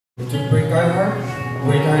to break our heart,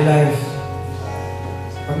 break our life.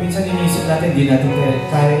 Pag minsan iniisip natin, di natin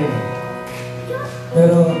kaya.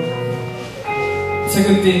 Pero, it's a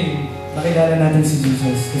good thing nakilala natin si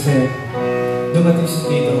Jesus kasi dumating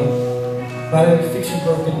siya dito para fix yung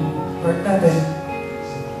broken heart natin,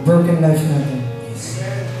 broken life natin.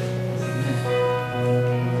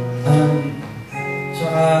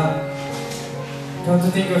 Come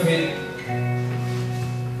to think of it,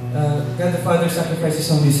 God the Father sacrificed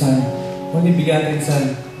His only Son, only begotten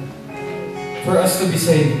Son, for us to be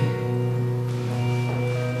saved.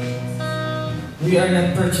 We are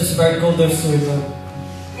not purchased by gold or silver.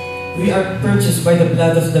 We are purchased by the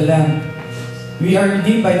blood of the Lamb. We are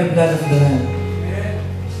redeemed by the blood of the Lamb.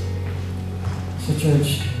 So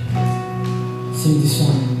church, sing this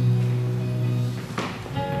song.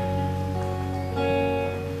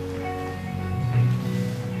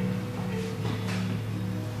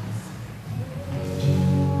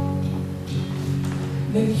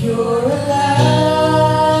 When you're alive,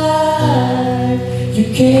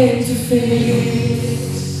 you came to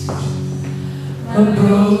fix a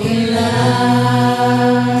broken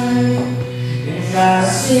life, and I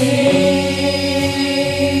sing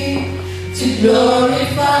to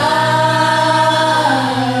glorify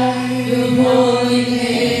your holy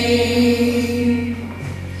name,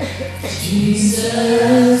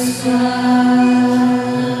 Jesus Christ.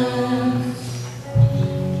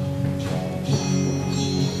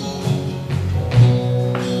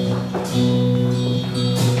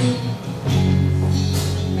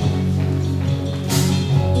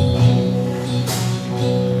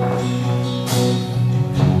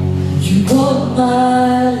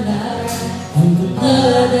 My life with the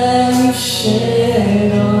blood that you shed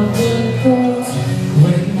on the cross,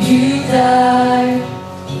 when you died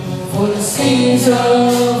for the sins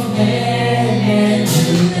of man, and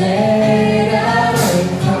you let out a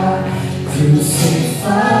cry,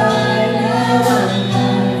 crucified, now I'm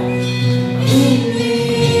alive in thee.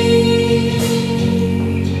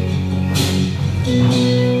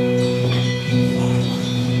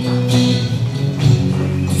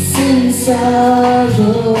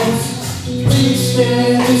 Sorrows which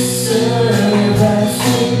then serve as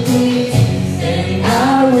your peace, and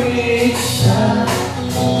I reach out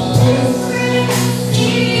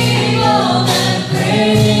in all the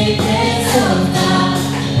greatness of God,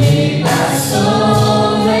 make my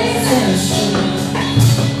soul rest assured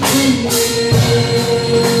in you.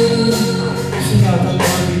 Sing out the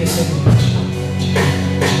Lord, we sing.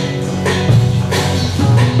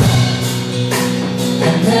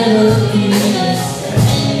 Melody the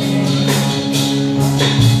same.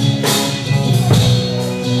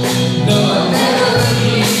 No,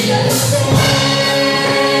 melody the same.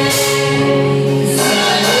 'Cause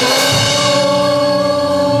I know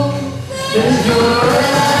that you're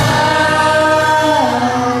alive.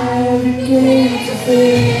 You came to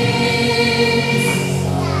fix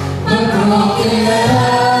my broken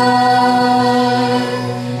life,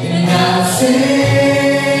 and I sing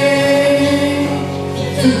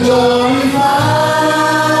to glorify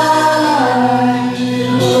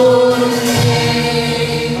your holy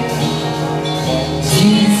name,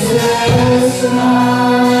 Jesus Christ.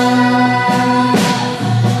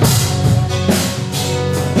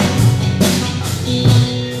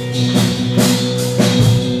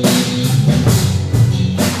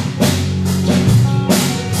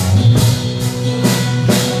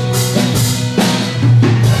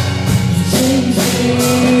 You changed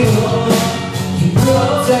me, oh, you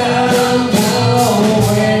brought down the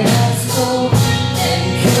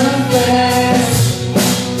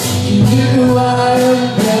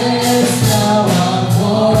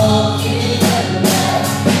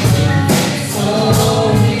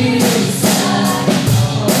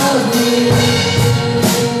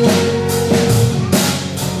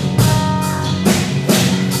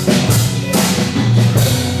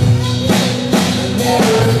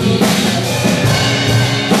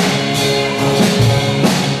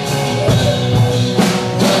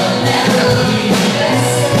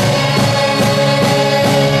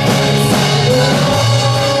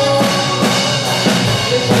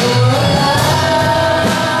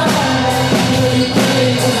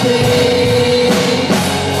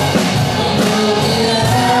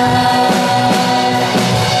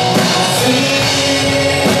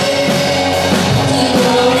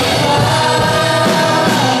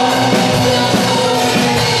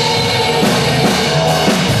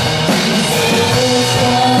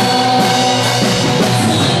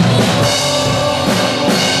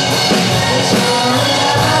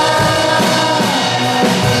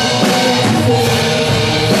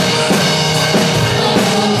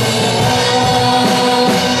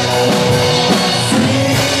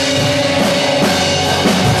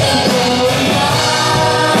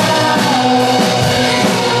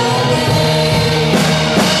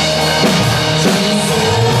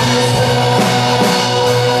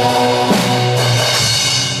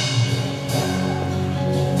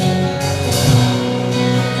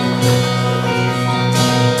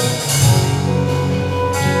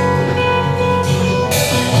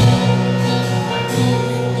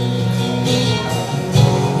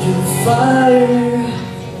fire,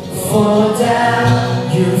 fall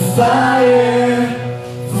down, your fire,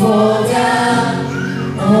 fall down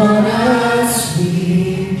on us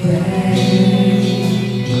we pray.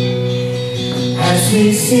 As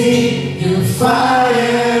we see your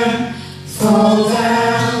fire, fall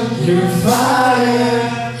down, your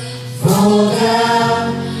fire, fall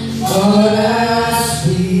down on us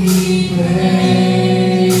we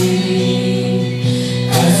pray.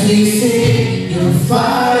 As we see your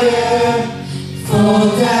fire,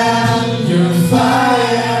 fall down.